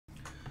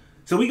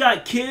So we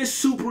got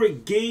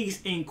KidSuper,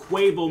 Gigs, and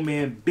Quavo,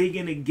 man. Big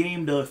in the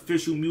Game, the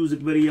official music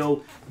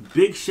video.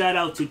 Big shout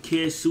out to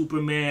KidSuper,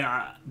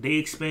 man. They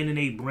expanding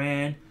their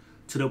brand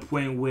to the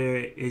point where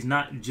it's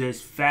not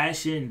just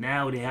fashion.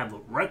 Now they have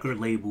a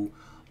record label.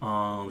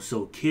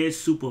 So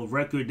KidSuper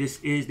record, this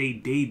is their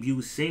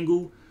debut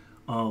single,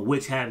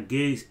 which have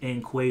Gigs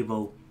and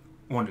Quavo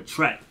on the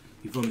track.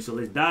 You feel me? So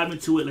let's dive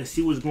into it. Let's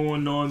see what's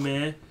going on,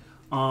 man.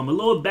 A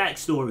little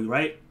backstory,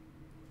 right?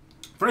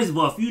 First of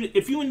all,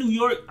 if you in New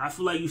York, I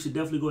feel like you should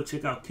definitely go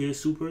check out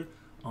KidSuper.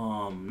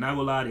 Not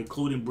gonna lie, their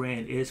clothing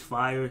brand is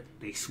fire.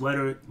 They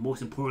sweater,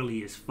 most importantly,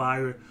 is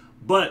fire.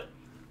 But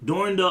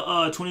during the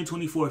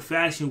 2024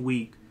 Fashion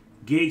Week,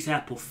 Gigs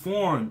had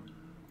performed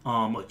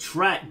a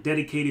track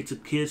dedicated to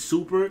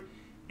KidSuper,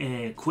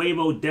 and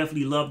Quavo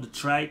definitely loved the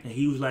track, and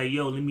he was like,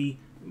 "Yo, let me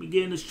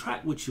get in this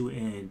track with you,"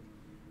 and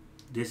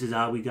this is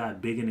how we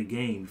got big in the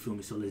game. You feel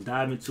me? So let's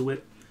dive into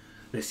it.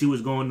 Let's see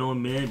what's going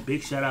on, man.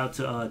 Big shout out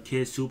to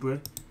KidSuper.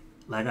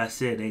 Like I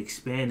said, they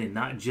expanded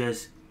not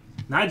just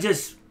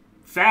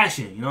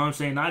fashion, you know what I'm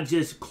saying? Not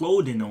just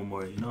clothing no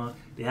more, you know.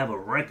 They have a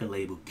record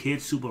label,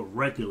 KidSuper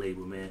record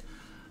label, man.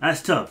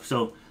 That's tough.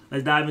 So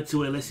let's dive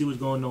into it. Let's see what's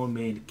going on,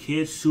 man.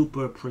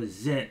 KidSuper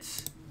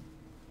presents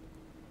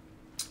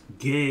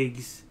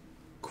Gigs,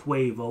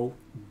 Quavo,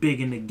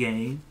 Big in the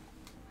Game.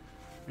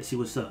 Let's see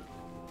what's up.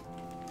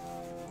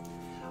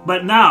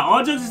 But now,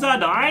 all jokes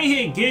aside, though, I ain't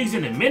hear Gigs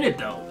in a minute,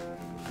 though.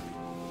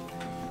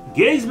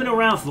 Gigs been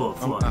around for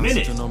a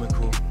minute.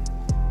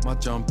 My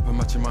jumper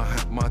matching my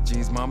hat, my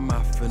jeans, my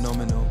math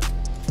phenomenal.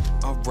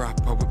 I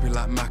rap, I whip it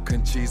like mac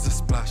and cheese, a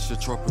splash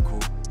of tropical.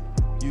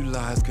 You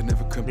lies can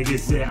never compete. Nigga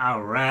said I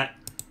rap.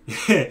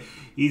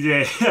 He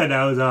said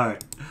that was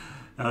hard.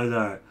 That was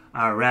hard.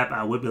 I rap,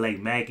 I whip it like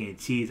mac and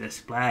cheese, a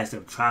splash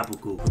of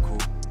tropical.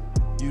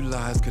 You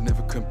lies can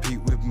never compete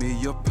with me,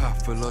 you're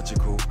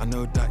pathological. I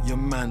know that your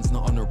man's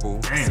not honourable.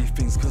 I see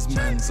things cause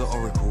man's are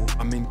oracle.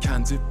 I'm in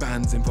cans with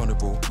bands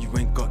invulnerable. You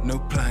ain't got no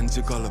plans,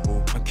 you're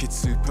gullible. I'm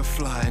KidSuper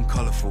fly and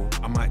colourful.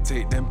 I might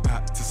take them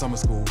back to summer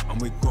school. I'm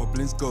with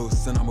goblins,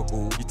 ghosts and I'm a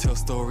bull. You tell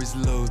stories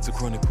loads of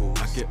chronicles.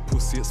 I get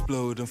pussy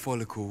explode and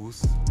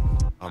follicles.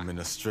 I'm in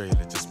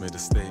Australia, just made a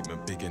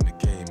statement, big in the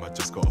game, I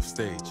just got off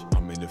stage.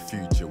 I'm in the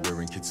future,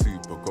 wearing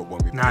KidSuper, got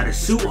one with nah, the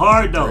suit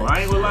hard though,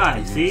 I ain't gonna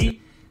lie,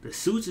 see? The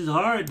suits is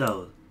hard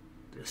though.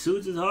 The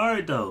suits is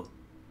hard though.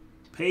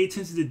 Pay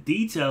attention to the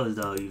details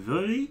though, you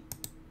feel me?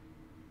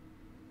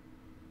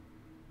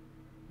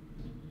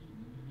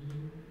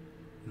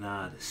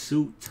 Nah, the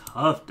suit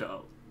tough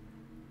though.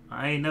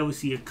 I ain't never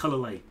see a color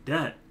like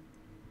that.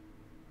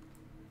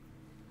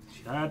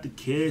 Shout out to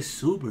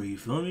KidSuper, you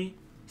feel me?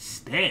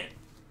 Stamp.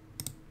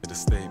 A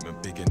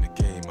statement, big in the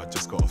game, I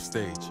just got off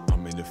stage.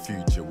 I'm in the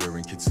future,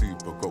 wearing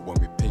KidSuper, got one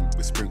with pink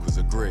with sprinkles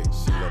of grey.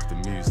 She loved the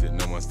music,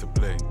 no one's to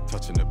blame.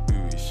 Touching her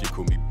booty, she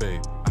called me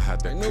babe. I had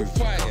that cookie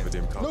covered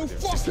in.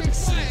 She said,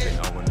 "Sleeping,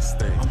 I wanna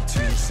stay." I'm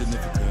too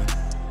significant.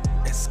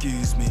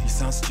 Excuse me, you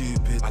sound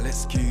stupid. I'll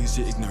excuse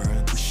your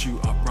ignorance. We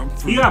shoot up, run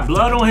through. He got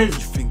blood on his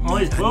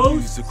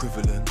clothes.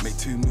 Equivalent. Make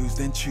two moves,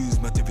 then choose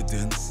my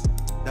dividends.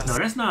 No,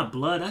 that's not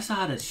blood. That's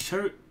how the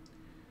shirt.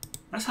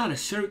 That's how the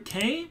shirt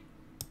came.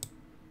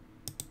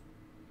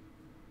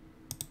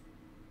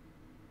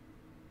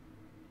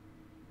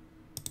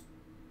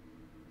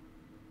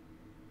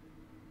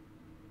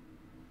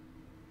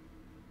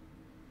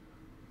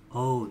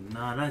 Oh,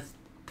 nah, that's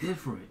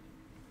different.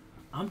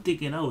 I'm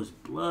thinking that was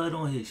blood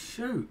on his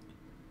shirt.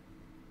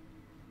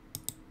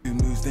 Two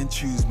moves, then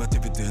choose my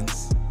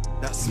dividends.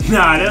 That's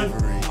nah,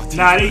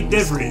 they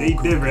different. They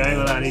different. I ain't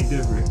gonna lie, they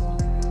different.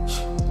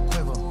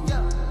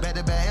 Back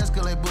to back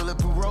Escalade,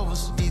 bulletproof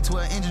Rovers.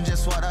 V12 engine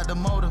just swat out the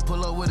motor.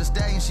 Pull up with a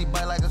stallion, she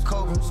bite like a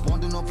cobra.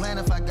 Won't do no plan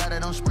if I got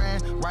it on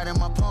spraying. Writing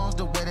my poems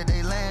the way that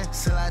they land.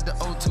 Sell out the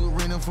O2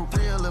 arena for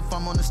real. If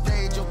I'm on the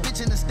stage, your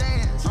bitch in the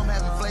stands. I'm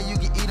having flay, you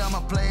can eat on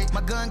my plate.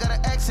 My gun got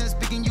an accent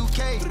speaking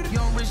UK.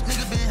 Young rich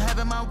nigga been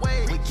having my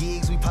way. With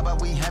gigs, we pop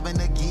out, we having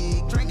a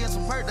gig. Drinking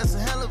some perk, that's a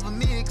hell of a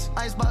mix.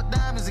 Icebox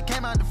diamonds, it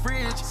came out the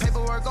fridge.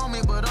 Paperwork on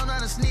me, but I'm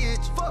not a snitch.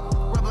 Fuck,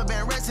 rubber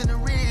band rats in the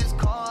wrist.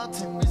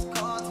 Carlton.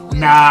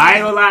 Nah, I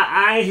ain't gonna lie,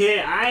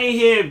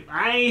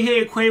 I ain't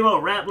hear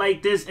Quavo rap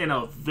like this in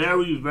a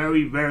very,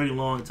 very, very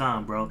long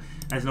time, bro.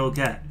 That's no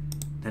cap.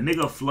 The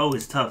nigga flow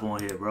is tough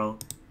on here, bro.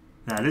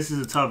 Nah, this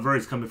is a tough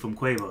verse coming from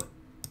Quavo.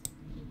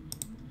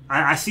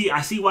 I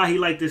see why he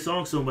liked this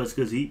song so much,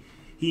 because he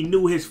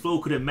knew his flow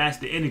could have matched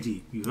the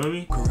energy. You feel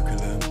me?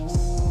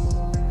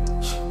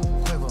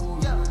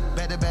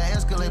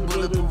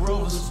 Bulletproof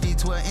Rovers,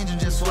 V12 engine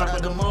just swat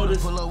out the motor.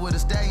 Pull up with a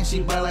stallion,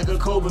 she bite like a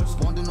cobra.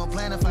 Won't do no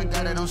plan if I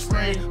got it on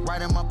spray.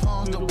 Writing my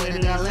poems the way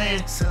that I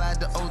land. Sell out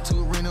the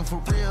O2 arena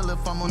for real.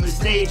 If I'm on the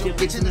stage, your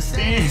bitch in the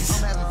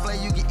stands. I'm having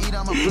flay, you can eat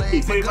on my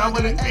plate. My gun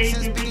got an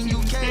accent speaking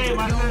UK.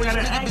 My gun got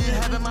an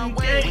accent having my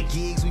way. With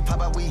gigs, we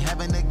pop out, we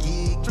having a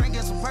gig.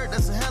 Drinking some perk,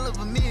 that's a hell of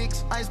a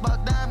mix.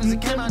 Icebox diamonds,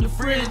 it came out the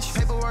fridge.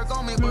 Paperwork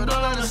on me, but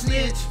I'm not a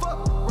snitch.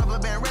 Rubber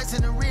band rats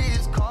in the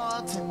wrist.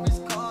 Carlton.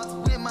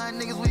 With my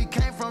niggas, we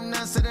came from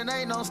nothing, so there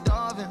ain't no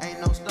starving.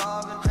 Ain't no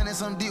starving. 100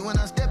 some deep when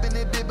I step in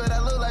it, bit, but I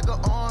look like an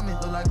army.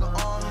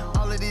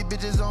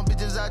 bitches on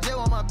bitches out there,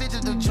 want my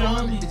bitches to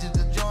join me. Bitches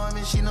to join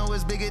me. She know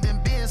it's bigger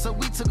than Ben, so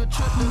we took a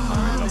trip to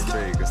Las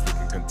Vegas,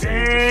 looking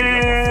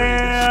contagious.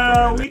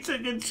 Damn, we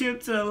took a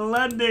trip to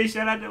London.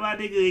 Shout out to my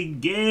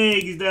nigga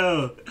Gigs,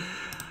 though.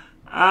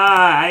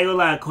 I ain't gonna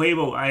lie,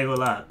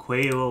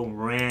 Quavo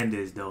ran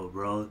this, though,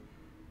 bro.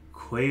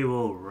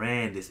 Quavo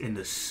ran this. And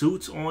the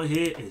suits on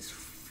here is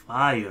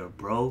fire,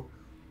 bro.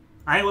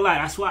 I ain't gonna lie,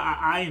 that's why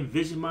I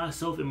envision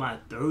myself in my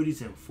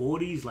 30s and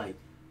 40s, like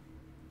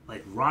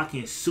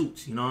rocking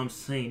suits, you know what I'm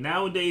saying?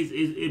 Nowadays,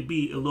 it'd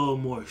be a little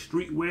more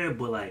streetwear,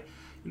 but like,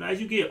 you know,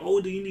 as you get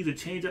older, you need to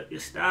change up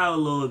your style a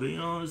little bit, you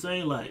know what I'm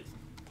saying? Like,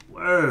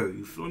 word,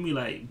 you feel me?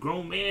 Like,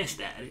 grown man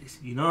status,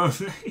 you know what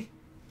I'm saying?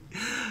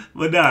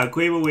 But nah,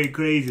 Quavo went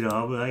crazy,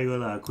 though. I ain't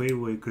gonna lie, Quavo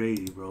went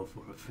crazy, bro,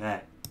 for a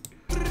fact.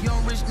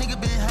 Young rich nigga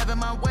been having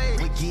my way.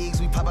 With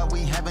gigs, we pop out, we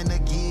having a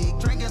gig.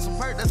 Drinking some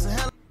work, that's a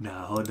hell.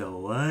 Nah, hold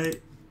on,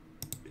 what?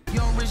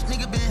 Young rich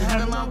nigga been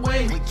having my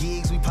way. With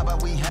gigs, we pop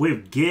out,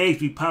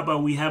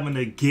 we having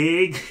a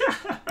gig.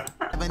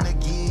 Having a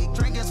gig.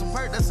 Drinking some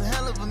work, that's a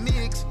hell of a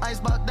mix.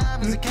 Icebox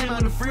diamonds, it came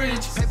out the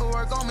fridge.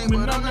 Paperwork on me,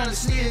 but I'm not a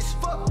snitch.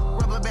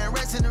 Rubber band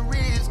rats in the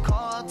wrist.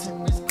 Carlton.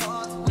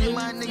 Me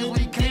my niggas,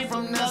 we came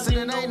from nothing,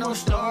 and ain't no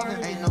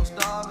starving. Ain't no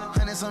starving.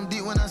 Hundred some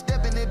deep when I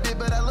step in it bit,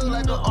 but I look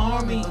like an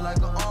army.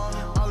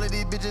 All of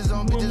these bitches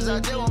on bitches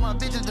out there, want my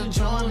bitches to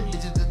join me.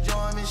 Bitches to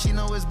join me. She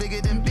know it's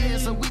bigger than Ben,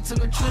 so we took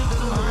a trip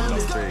to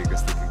Las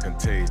Vegas, looking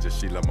contagious.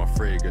 She love my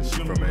fragrance.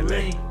 She from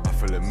LA. I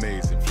feel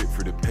amazing. Flip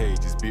through the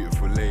pages,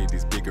 beautiful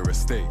ladies, bigger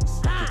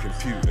estates.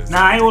 Computers.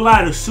 Nah, I ain't gonna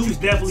lie, the suit's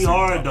definitely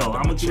hard though.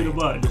 I'm gonna give it a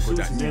buck. The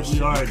suit's definitely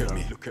hard though.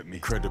 Look at me,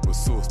 credible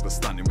source, but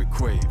stunning with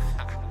Quavo.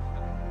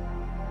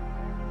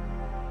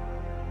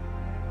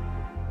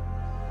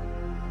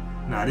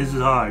 Nah, this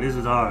is hard. This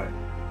is hard.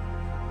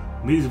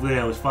 Music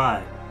video was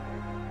fire.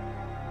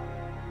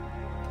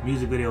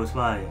 Music video was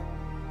fire.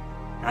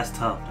 That's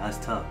tough. That's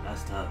tough.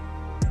 That's tough.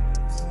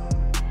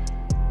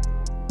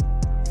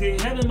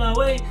 Having my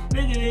way.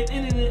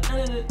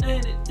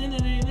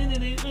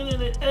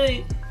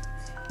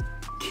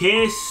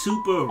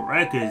 KidSuper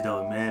Records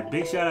though, man.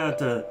 Big shout out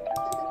to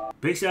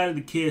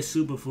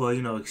KidSuper for,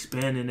 you know,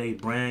 expanding their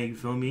brand, you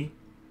feel me?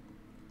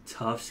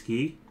 Tough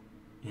Ski.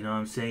 You know what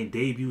I'm saying?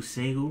 Debut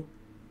single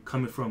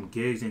coming from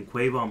Gigs and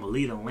Quavo. I'm gonna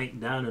leave a link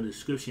down in the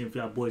description if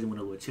y'all boys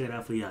wanna go check it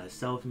out for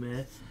yourself,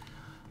 man.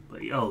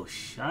 But yo,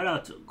 shout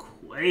out to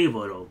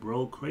Quavo though,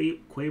 bro.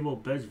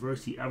 Quavo best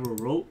verse he ever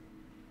wrote.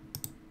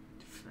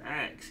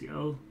 Facts,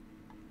 yo.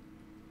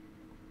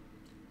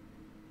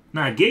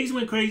 Nah, Gigs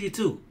went crazy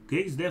too.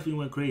 Gigs definitely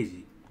went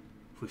crazy.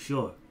 For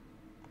sure.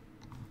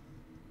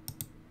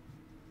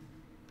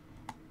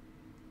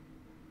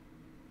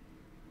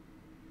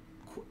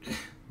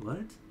 What?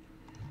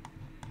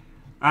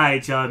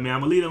 Alright, y'all, man. I'm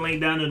gonna leave a link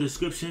down in the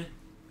description.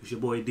 It's your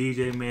boy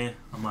DJ, man.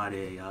 I'm out of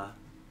here, y'all.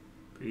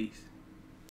 Peace.